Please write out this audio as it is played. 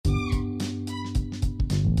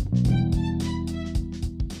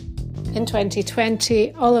In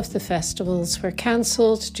 2020, all of the festivals were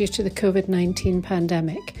cancelled due to the COVID-19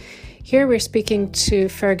 pandemic. Here we're speaking to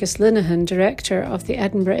Fergus Linehan, director of the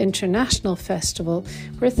Edinburgh International Festival,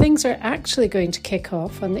 where things are actually going to kick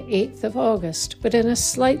off on the 8th of August, but in a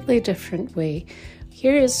slightly different way.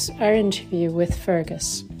 Here is our interview with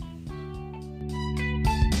Fergus.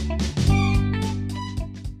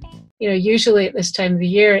 Usually at this time of the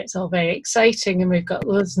year, it's all very exciting and we've got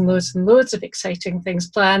loads and loads and loads of exciting things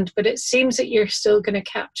planned, but it seems that you're still going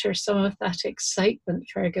to capture some of that excitement,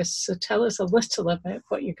 Fergus. So tell us a little about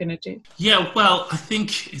what you're going to do. Yeah, well, I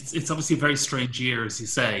think it's obviously a very strange year, as you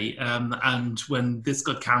say. And when this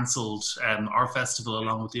got cancelled, our festival,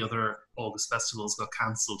 along with the other August festivals, got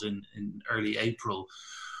cancelled in early April.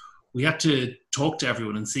 We had to talk to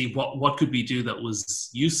everyone and see what could we do that was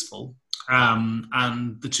useful.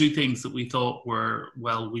 And the two things that we thought were,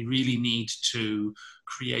 well, we really need to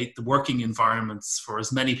create the working environments for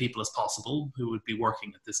as many people as possible who would be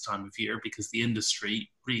working at this time of year, because the industry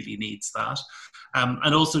really needs that.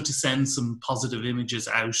 And also to send some positive images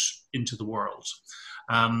out into the world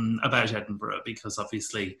about Edinburgh, because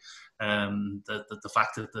obviously the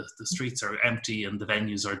fact that the streets are empty and the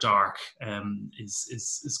venues are dark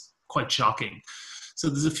is quite shocking. So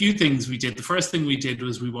there's a few things we did. The first thing we did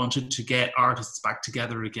was we wanted to get artists back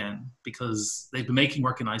together again, because they've been making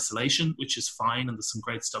work in isolation, which is fine, and there's some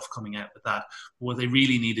great stuff coming out with that. But what they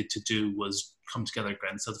really needed to do was come together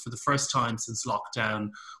again. So for the first time since lockdown,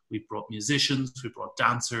 we brought musicians, we brought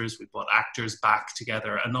dancers, we brought actors back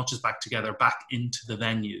together, and not just back together, back into the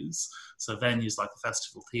venues. So venues like the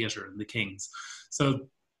Festival Theatre and the King's. So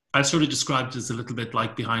I've sort of described it as a little bit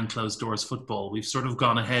like behind closed doors football. We've sort of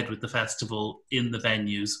gone ahead with the festival in the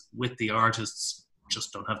venues with the artists,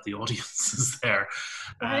 just don't have the audiences there.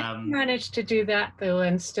 I managed to do that though,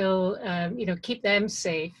 and still, keep them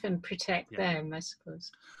safe and protect them, I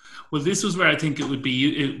suppose. Well, this was where I think it would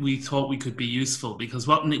be. We thought we could be useful, because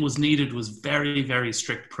what was needed was very, very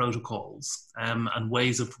strict protocols and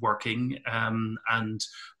ways of working,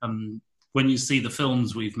 when you see the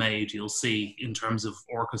films we've made, you'll see in terms of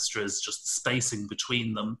orchestras, just the spacing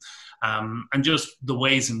between them, and just the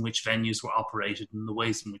ways in which venues were operated and the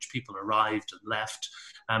ways in which people arrived and left.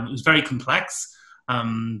 It was very complex,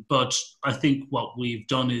 but I think what we've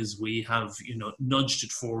done is we have, nudged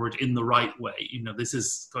it forward in the right way. This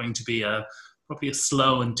is going to be probably a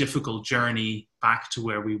slow and difficult journey back to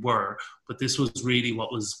where we were, but this was really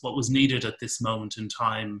what was needed at this moment in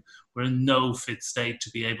time. We're in no fit state to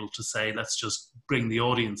be able to say, let's just bring the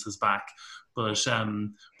audiences back, but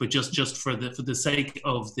just for the sake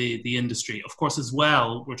of the industry, of course, as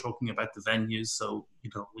well, we're talking about the venues. So we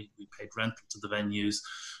paid rental to the venues,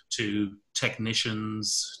 to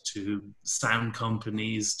technicians, to sound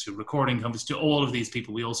companies, to recording companies, to all of these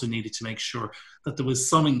people. We also needed to make sure that there was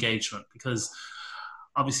some engagement, because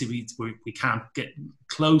obviously we can't get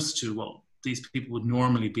close to what these people would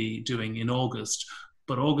normally be doing in August.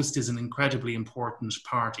 But August is an incredibly important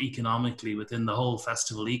part economically within the whole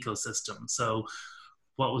festival ecosystem. So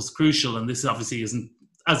what was crucial, and this obviously isn't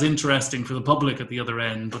as interesting for the public at the other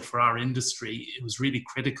end, but for our industry, it was really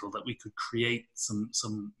critical that we could create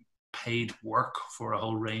some paid work for a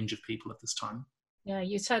whole range of people at this time. Yeah,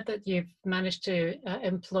 you said that you've managed to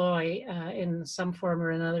employ in some form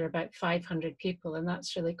or another about 500 people, and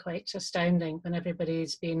that's really quite astounding when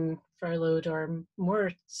everybody's been furloughed, or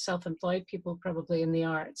more self-employed people probably in the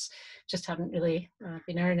arts just haven't really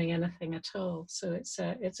been earning anything at all. So it's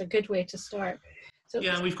a good way to start. So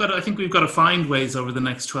yeah, I think we've got to find ways over the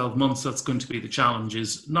next 12 months. That's going to be the challenge,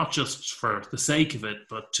 is not just for the sake of it,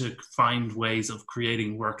 but to find ways of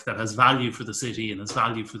creating work that has value for the city and has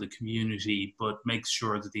value for the community, but makes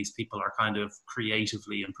sure that these people are kind of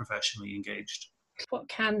creatively and professionally engaged. What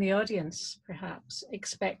can the audience perhaps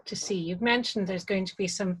expect to see? You've mentioned there's going to be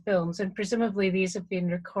some films, and presumably these have been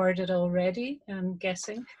recorded already, I'm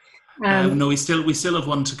guessing. No, we still have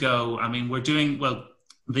one to go. I mean, we're doing, well,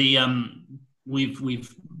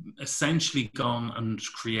 We've essentially gone and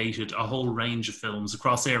created a whole range of films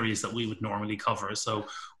across areas that we would normally cover. So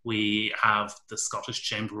we have the Scottish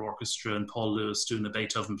Chamber Orchestra and Paul Lewis doing a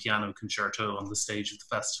Beethoven piano concerto on the stage of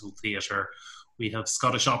the Festival Theatre. We have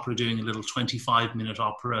Scottish Opera doing a little 25-minute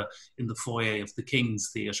opera in the foyer of the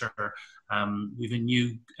King's Theatre. We've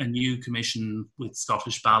a new commission with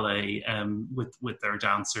Scottish Ballet with their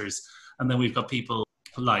dancers, and then we've got people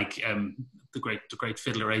like the great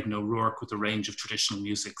fiddler Aidan O'Rourke with a range of traditional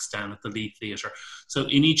musics down at the Leith Theatre. So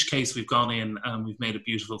in each case, we've gone in and we've made a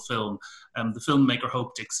beautiful film. The filmmaker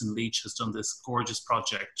Hope Dixon Leach has done this gorgeous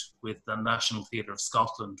project with the National Theatre of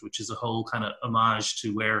Scotland, which is a whole kind of homage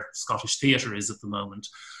to where Scottish theatre is at the moment.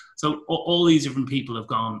 So all these different people have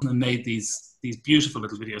gone and made these beautiful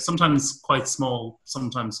little videos, sometimes quite small,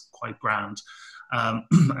 sometimes quite grand.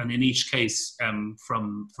 And in each case,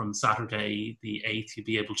 from Saturday the 8th, you'll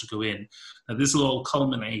be able to go in. Now, this will all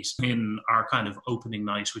culminate in our kind of opening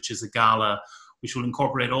night, which is a gala, which will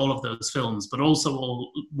incorporate all of those films, but also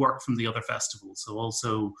all work from the other festivals. So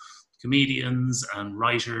also comedians and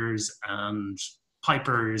writers and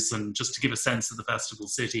pipers, and just to give a sense of the festival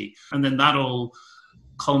city. And then that all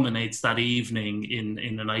culminates that evening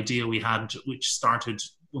in an idea we had, which started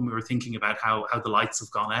when we were thinking about how the lights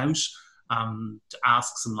have gone out, to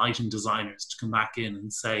ask some lighting designers to come back in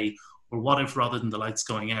and say, well, what if rather than the lights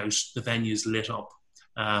going out, the venue's lit up?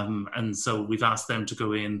 And so we've asked them to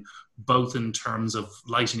go in, both in terms of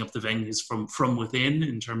lighting up the venues from within,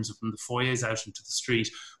 in terms of from the foyers out into the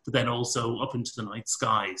street, but then also up into the night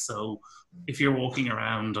sky. So if you're walking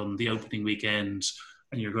around on the opening weekend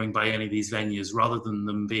and you're going by any of these venues, rather than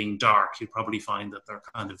them being dark, you probably find that they're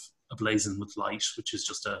kind of ablazing with light, which is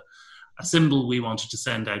just a symbol we wanted to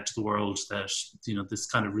send out to the world, that, you know, this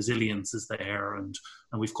kind of resilience is there, and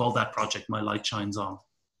we've called that project My Light Shines On.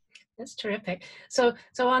 That's terrific. So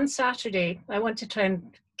on Saturday, I want to try and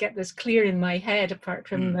get this clear in my head, apart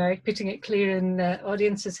from putting it clear in the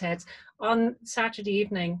audience's heads. On Saturday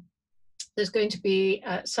evening, there's going to be,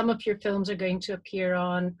 some of your films are going to appear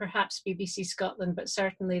on perhaps BBC Scotland, but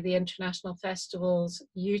certainly the International Festival's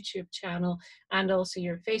YouTube channel and also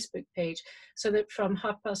your Facebook page. So that from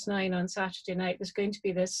 9:30 on Saturday night, there's going to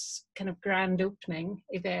be this kind of grand opening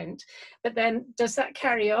event. But then does that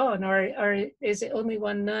carry on, or is it only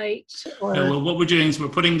one night? Or? No, well, what we're doing is we're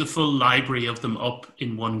putting the full library of them up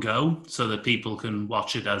in one go so that people can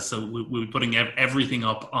watch it so we're putting everything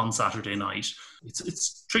up on Saturday night.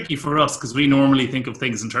 It's tricky for us because we normally think of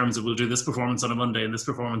things in terms of we'll do this performance on a Monday and this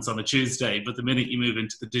performance on a Tuesday, but the minute you move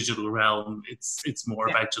into the digital realm, it's more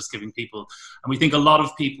about just giving people, and we think a lot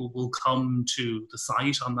of people will come to the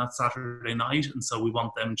site on that Saturday night, and so we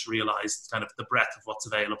want them to realise kind of the breadth of what's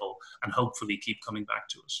available and hopefully keep coming back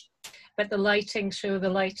to it. But the lighting show,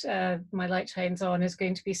 My Light Shines On, is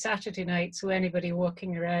going to be Saturday night, so anybody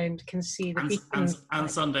walking around can see the beacons. And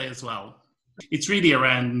Sunday as well. It's really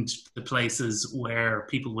around the places where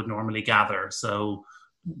people would normally gather. So,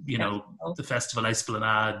 you know, the Festival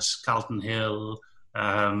Esplanade, Calton Hill,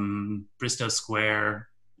 Bristow Square,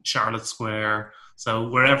 Charlotte Square. So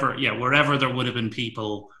wherever there would have been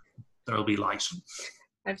people, there'll be light.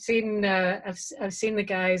 I've seen the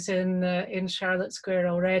guys in Charlotte Square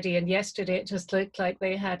already, and yesterday it just looked like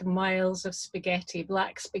they had miles of spaghetti,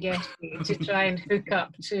 black spaghetti, to try and hook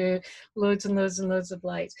up to loads and loads and loads of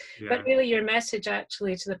lights. Yeah. But really, your message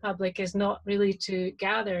actually to the public is not really to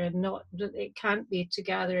gather, and it can't be to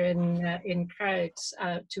gather in crowds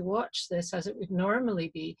to watch this as it would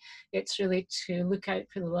normally be. It's really to look out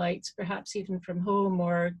for the lights, perhaps even from home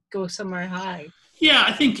or go somewhere high. Yeah,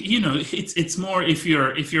 I think, you know, it's more if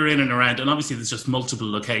you're in and around, and obviously there's just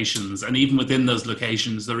multiple locations, and even within those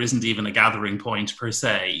locations there isn't even a gathering point per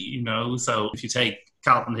se, you know. So if you take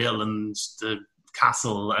Calton Hill and the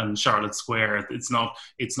Castle and Charlotte Square, it's not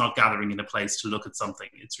gathering in a place to look at something.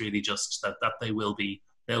 It's really just that they'll be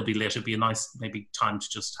lit. It'd be a nice maybe time to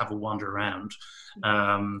just have a wander around.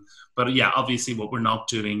 But yeah, obviously what we're not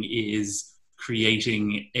doing is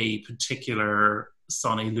creating a particular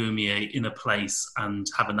Sonny Lumiere in a place and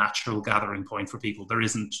have a natural gathering point for people. There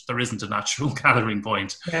isn't a natural gathering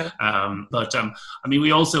point. Yeah. But I mean,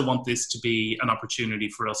 we also want this to be an opportunity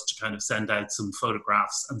for us to kind of send out some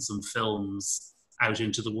photographs and some films out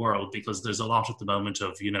into the world, because there's a lot at the moment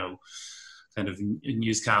of, you know, kind of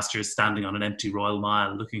newscasters standing on an empty Royal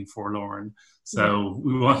Mile looking forlorn. So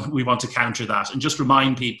we want to counter that and just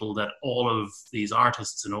remind people that all of these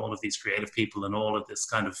artists and all of these creative people and all of this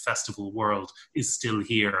kind of festival world is still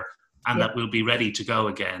here, and that we'll be ready to go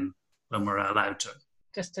again when we're allowed to.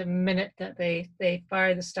 Just a minute that they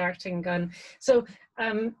fire the starting gun. So,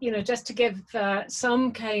 you know, just to give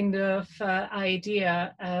some kind of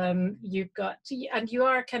idea, you've got, and you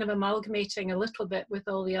are kind of amalgamating a little bit with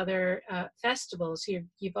all the other festivals.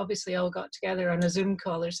 You've obviously all got together on a Zoom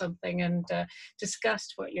call or something and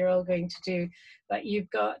discussed what you're all going to do. But you've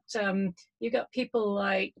got people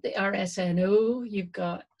like the RSNO, you've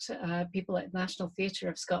got people like National Theatre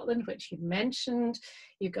of Scotland, which you mentioned.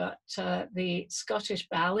 You've got the Scottish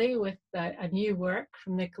Ballet with a new work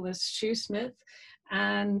from Nicholas Shoesmith,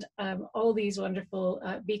 and all these wonderful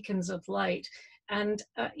beacons of light. And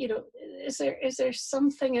you know, is there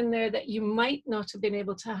something in there that you might not have been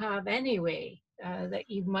able to have anyway, that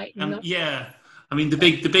you might not? Yeah. I mean, the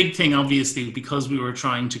big thing, obviously, because we were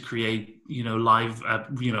trying to create, you know, live,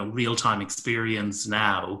 you know, real-time experience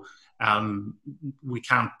now, we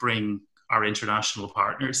can't bring our international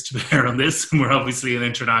partners to bear on this. And we're obviously an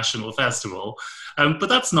international festival. But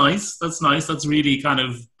that's nice. That's nice. That's really kind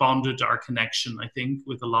of bonded our connection, I think,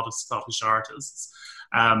 with a lot of Scottish artists.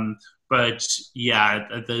 But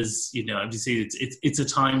yeah, there's, obviously it's a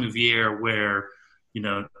time of year where,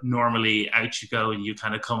 normally out you go and you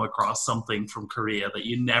kind of come across something from Korea that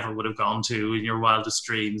you never would have gone to in your wildest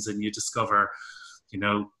dreams, and you discover,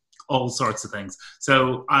 all sorts of things.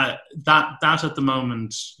 So that at the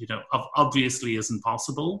moment, obviously isn't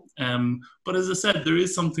possible. But as I said, there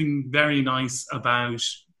is something very nice about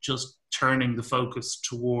just turning the focus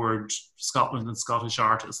toward Scotland and Scottish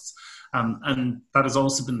artists. And that has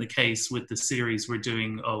also been the case with the series we're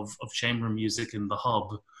doing of chamber music in the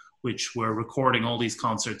Hub, which we're recording all these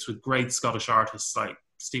concerts with great Scottish artists like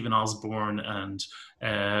Stephen Osborne and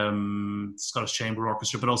Scottish Chamber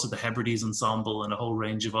Orchestra, but also the Hebrides Ensemble and a whole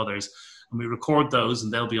range of others. And we record those,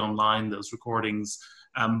 and they'll be online, those recordings.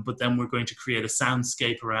 But then we're going to create a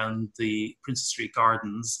soundscape around the Princess Street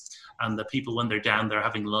Gardens, and the people, when they're down there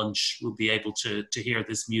having lunch, will be able to hear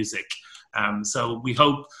this music. So we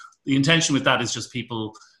hope, the intention with that is just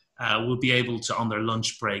people will be able to, on their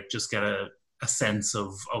lunch break, just get a sense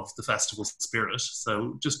of the festival spirit.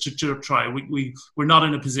 So just to try, we're not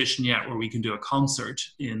in a position yet where we can do a concert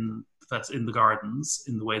in the gardens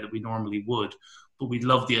in the way that we normally would, but we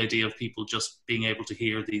love the idea of people just being able to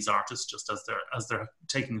hear these artists just as they're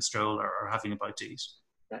taking a stroll or having a bite to eat.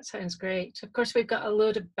 That sounds great. Of course, we've got a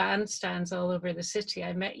load of bandstands all over the city.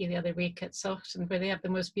 I met you the other week at Saughton, where they have the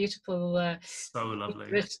most beautiful, so lovely,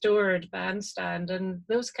 restored bandstand, and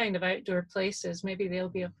those kind of outdoor places. Maybe they'll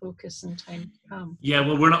be a focus in time to come. Yeah,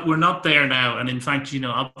 well, we're not there now, and in fact,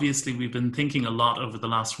 obviously, we've been thinking a lot over the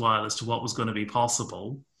last while as to what was going to be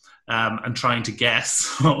possible, and trying to guess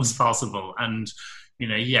what was possible, and.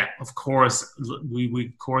 Of course,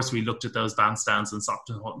 we looked at those bandstands, and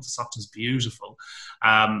Saughton's beautiful.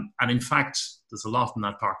 And in fact, there's a lot in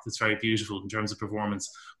that park that's very beautiful in terms of performance.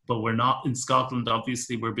 But we're not in Scotland.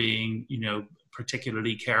 Obviously, we're being,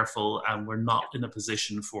 particularly careful, and we're not in a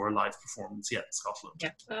position for a live performance yet in Scotland. Yeah,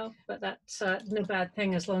 well, but that's no bad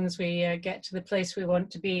thing as long as we get to the place we want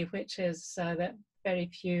to be, which is that very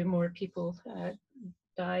few more people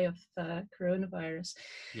die of coronavirus.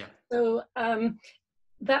 Yeah. So.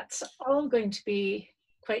 That's all going to be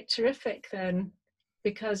quite terrific then,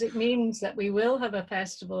 because it means that we will have a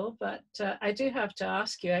festival, but I do have to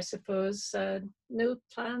ask you, I suppose, no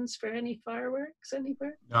plans for any fireworks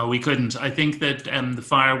anywhere? No, we couldn't. I think that the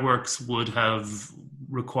fireworks would have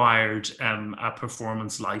required a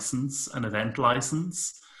performance license, an event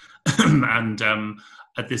license, and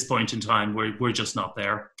at this point in time, we're just not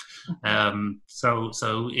there.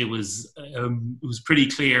 So it was pretty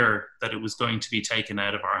clear that it was going to be taken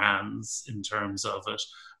out of our hands in terms of it.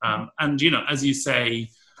 And as you say,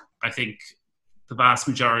 I think the vast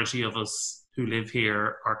majority of us who live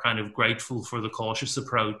here are kind of grateful for the cautious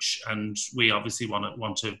approach, and we obviously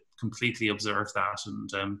want to completely observe that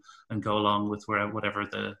and go along with whatever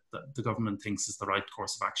the government thinks is the right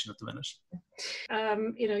course of action at the minute.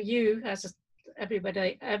 You as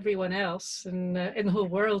everyone else in the whole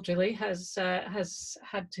world really has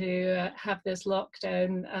had to have this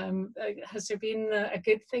lockdown. Has there been a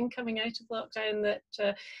good thing coming out of lockdown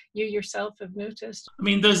that you yourself have noticed? I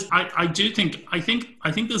mean, I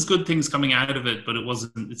think there's good things coming out of it, but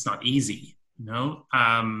it's not easy.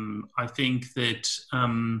 I think that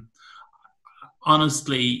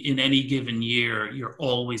honestly, in any given year, you're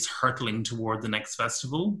always hurtling toward the next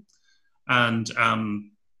festival,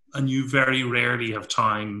 and you very rarely have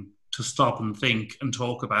time to stop and think and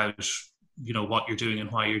talk about, what you're doing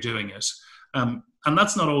and why you're doing it. And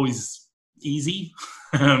that's not always easy.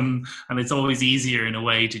 And it's always easier in a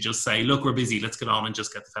way to just say, look, we're busy, let's get on and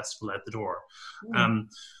just get the festival out the door.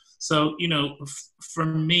 So, for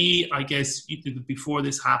me, I guess before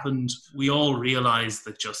this happened, we all realized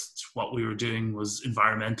that just what we were doing was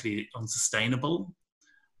environmentally unsustainable.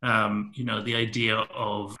 The idea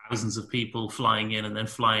of thousands of people flying in and then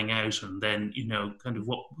flying out, and then,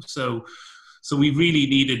 so we really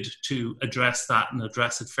needed to address that and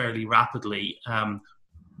address it fairly rapidly.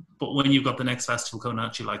 But when you've got the next festival coming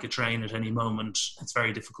at you like a train at any moment, it's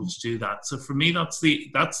very difficult to do that. So for me, that's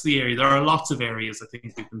the area. There are lots of areas I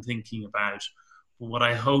think we've been thinking about. But what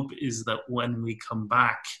I hope is that when we come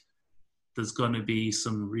back, there's going to be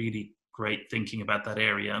some really great thinking about that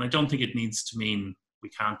area. And I don't think it needs to mean we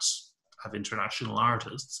can't have international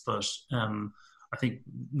artists, but I think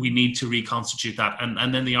we need to reconstitute that.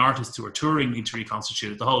 And then the artists who are touring need to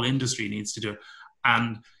reconstitute it. The whole industry needs to do it.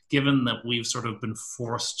 And given that we've sort of been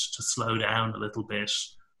forced to slow down a little bit,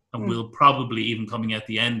 And we'll probably, even coming at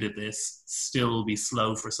the end of this, still be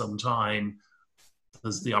slow for some time.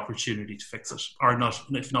 There's the opportunity to fix it, or not,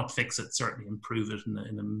 if not fix it, certainly improve it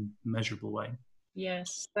in a measurable way.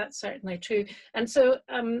 Yes, that's certainly true. And so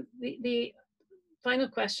the final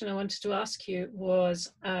question I wanted to ask you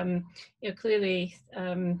was, clearly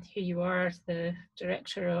here you are, the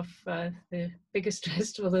director of the biggest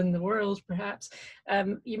festival in the world, perhaps.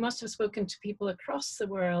 You must have spoken to people across the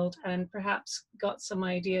world and perhaps got some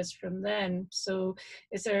ideas from them. So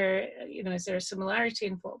is there a similarity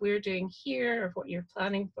in what we're doing here or what you're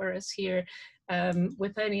planning for us here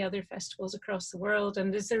with any other festivals across the world?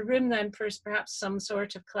 And is there room then for perhaps some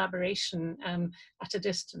sort of collaboration at a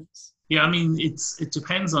distance? Yeah, I mean, it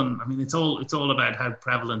depends on. I mean, it's all about how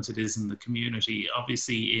prevalent it is in the community.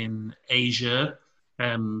 Obviously, in Asia,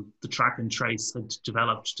 the track and trace had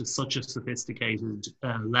developed to such a sophisticated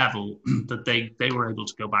level that they were able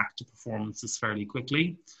to go back to performances fairly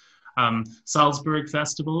quickly. Salzburg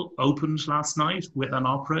Festival opened last night with an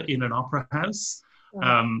opera in an opera house,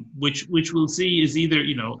 which we'll see is either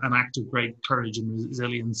an act of great courage and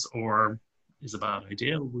resilience or is a bad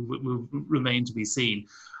idea. Will remain to be seen.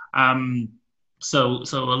 So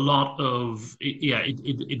a lot of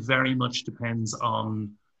it very much depends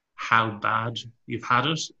on how bad you've had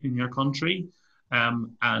it in your country,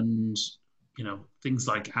 and things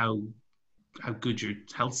like how good your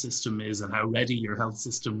health system is and how ready your health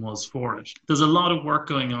system was for it. There's a lot of work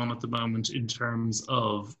going on at the moment in terms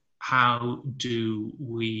of how do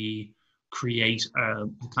we create a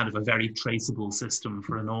kind of a very traceable system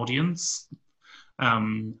for an audience.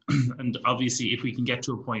 And obviously, if we can get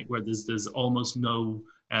to a point where there's almost no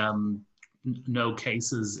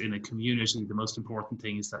cases in a community, the most important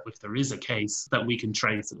thing is that if there is a case, that we can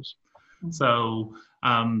trace it. Mm-hmm. So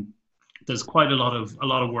there's quite a lot of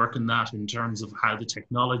work in that in terms of how the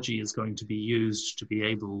technology is going to be used to be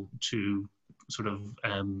able to sort of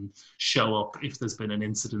show up if there's been an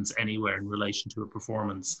incident anywhere in relation to a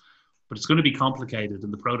performance. But it's going to be complicated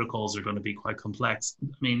and the protocols are going to be quite complex. I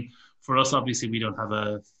mean, for us, obviously, we don't have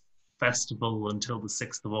a festival until the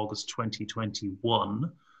 6th of August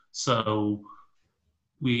 2021. So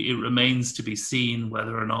it remains to be seen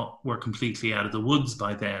whether or not we're completely out of the woods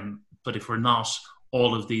by then. But if we're not,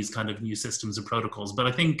 all of these kind of new systems and protocols. But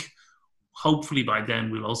I think hopefully by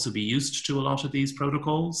then we'll also be used to a lot of these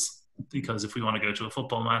protocols, because if we want to go to a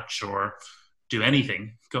football match or do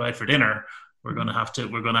anything, go out for dinner, we're going to have to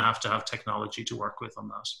have technology to work with on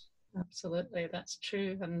that. Absolutely, that's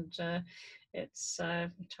true, and it's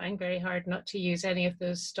trying very hard not to use any of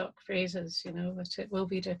those stock phrases, but it will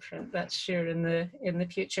be different, that's sure, in the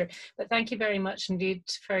future. But thank you very much indeed,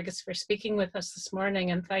 Fergus, for speaking with us this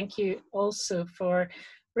morning, and thank you also for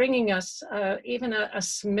bringing us even a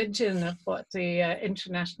smidgen of what the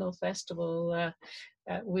International Festival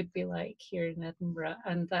would be like here in Edinburgh,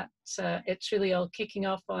 and that it's really all kicking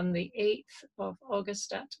off on the 8th of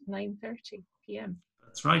August at 9:30 p.m.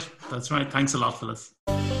 That's right. Thanks a lot, Phyllis.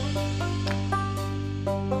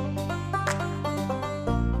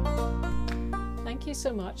 Thank you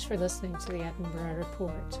so much for listening to the Edinburgh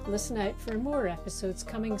Report. Listen out for more episodes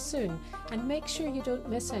coming soon, and make sure you don't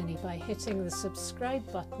miss any by hitting the subscribe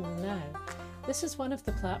button now. This is one of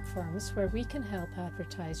the platforms where we can help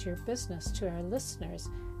advertise your business to our listeners.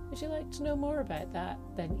 Would you like to know more about that?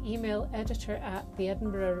 Then email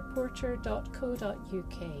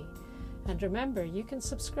editor@theedinburghreporter.co.uk. And remember, you can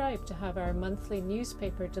subscribe to have our monthly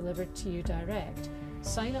newspaper delivered to you direct.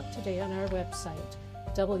 Sign up today on our website,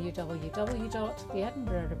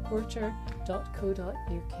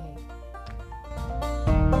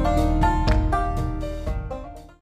 www.theedinburghreporter.co.uk.